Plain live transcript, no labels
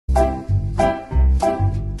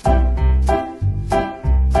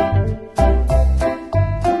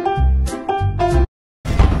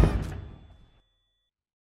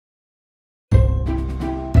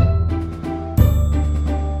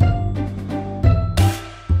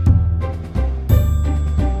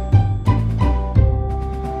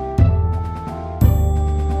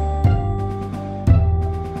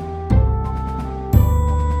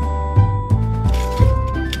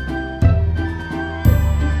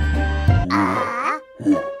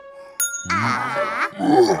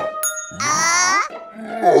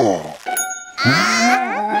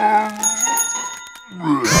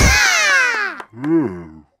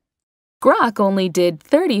Jack only did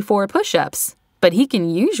 34 push-ups, but he can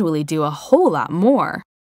usually do a whole lot more.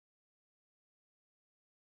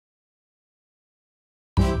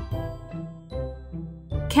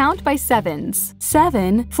 Count by sevens.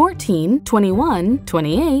 7, 14, 21,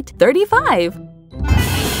 28, 35.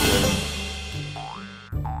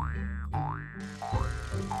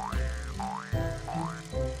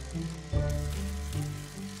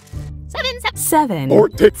 7,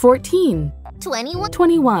 14,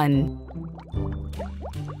 21,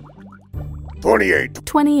 28,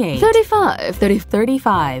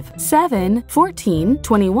 35, 7, 14,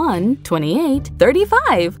 21, 28,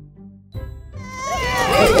 35.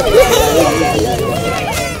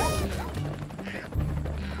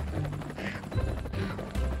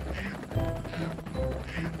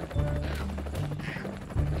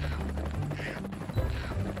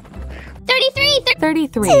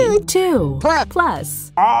 33. 2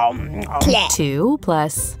 plus 2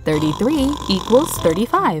 plus 33 equals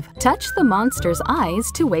 35. Touch the monster's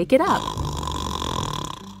eyes to wake it up.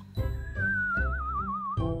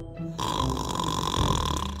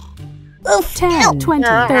 Oof. 10, 20,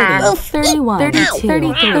 30, oof. 31, 32,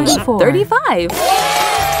 33, 34, 35. 35!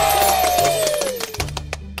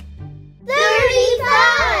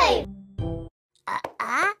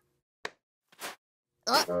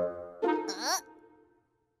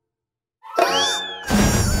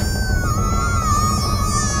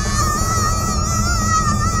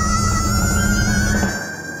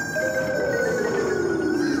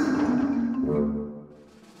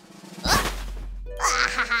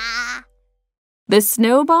 The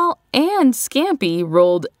snowball and Scampy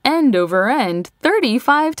rolled end over end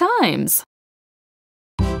 35 times.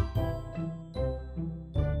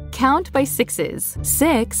 Count by sixes.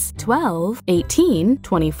 6, 12, 18,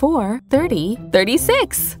 24, 30,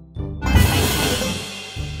 36.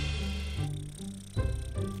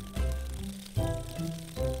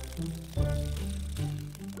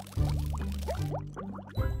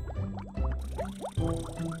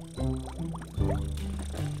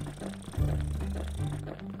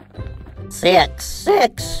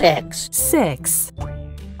 6.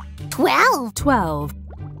 12.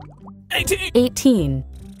 18.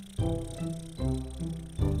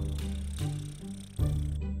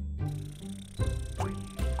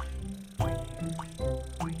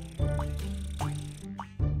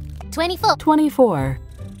 24.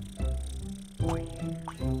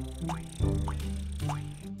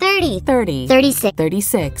 30.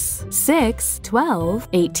 36. 6, 12,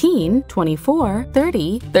 18, 24,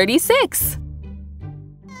 30, 36.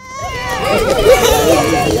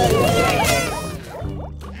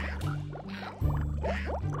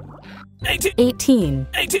 18.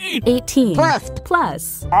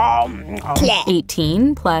 Plus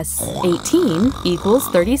 18 plus 18 equals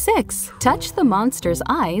 36. Touch the monster's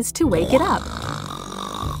eyes to wake it up.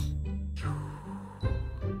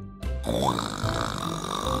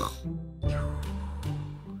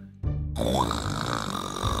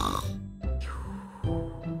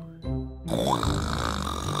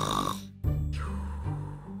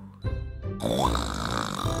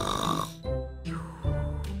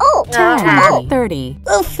 Oh! 10, 30,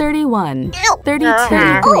 31, 32,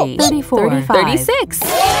 33, 34, 36.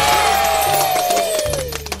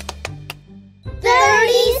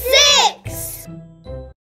 36!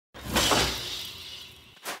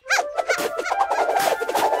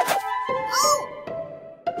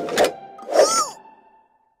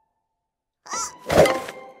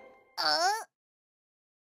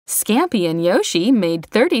 Scampy and Yoshi made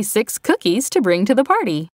 36 cookies to bring to the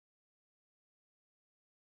party.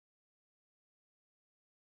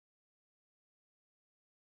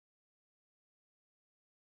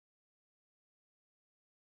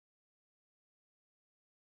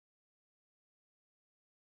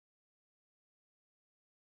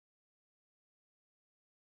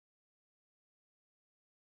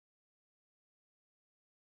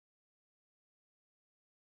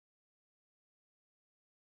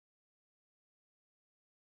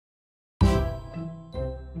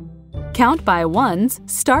 Count by ones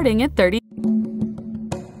starting at 30.